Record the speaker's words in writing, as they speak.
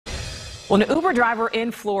Well, an Uber driver in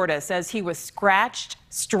Florida says he was scratched,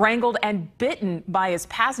 strangled, and bitten by his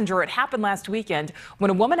passenger. It happened last weekend when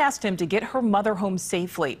a woman asked him to get her mother home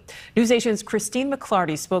safely. NewsNation's Christine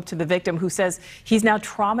McClarty spoke to the victim, who says he's now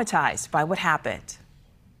traumatized by what happened.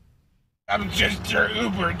 I'm just your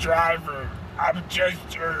Uber driver. I'm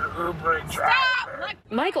just your Uber driver.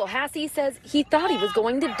 Michael Hassey says he thought he was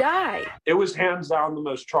going to die. It was hands down the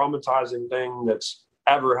most traumatizing thing that's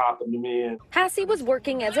ever happened to me. Hassey was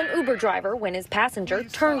working as an Uber driver when his passenger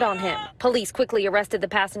turned on him. Police quickly arrested the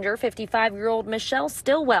passenger, 55-year-old Michelle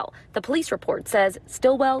Stillwell. The police report says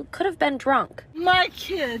Stillwell could have been drunk. My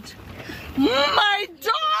kid, my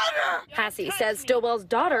daughter. Hassey says Stillwell's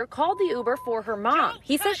daughter called the Uber for her mom.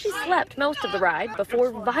 He says she slept most of the ride before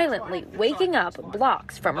violently waking up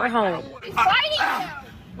blocks from her home.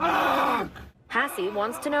 Hassey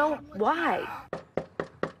wants to know why.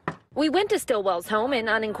 We went to Stillwell's home in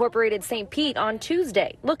unincorporated St. Pete on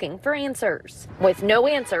Tuesday, looking for answers. With no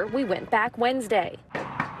answer, we went back Wednesday.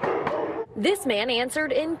 This man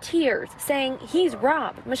answered in tears, saying he's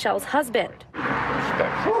Rob, Michelle's husband.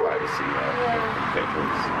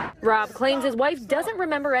 Rob claims his wife doesn't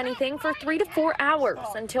remember anything for 3 to 4 hours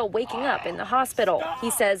until waking up in the hospital. He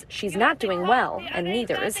says she's not doing well, and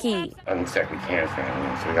neither is he. I'm second cancer,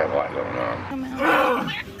 so we got a lot going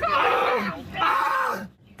on.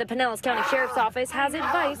 The Pinellas County Sheriff's Office has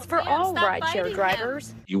advice for all rideshare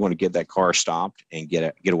drivers. You want to get that car stopped and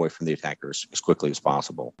get away from the attackers as quickly as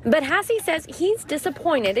possible. But Hassey says he's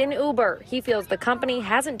disappointed in Uber. He feels the company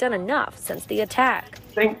hasn't done enough since the attack.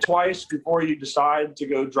 Think twice before you decide to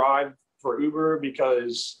go drive for Uber,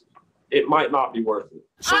 because it might not be worth it.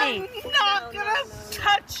 I'm not gonna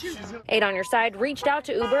touch you. 8 on Your Side reached out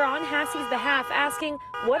to Uber on Hassey's behalf, asking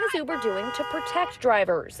what is Uber doing to protect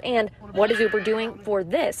drivers and what is Uber doing for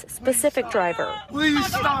this specific driver. Please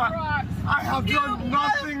stop. I have done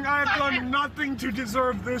nothing. I have done nothing to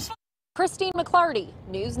deserve this. Christine McClarty,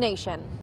 News Nation.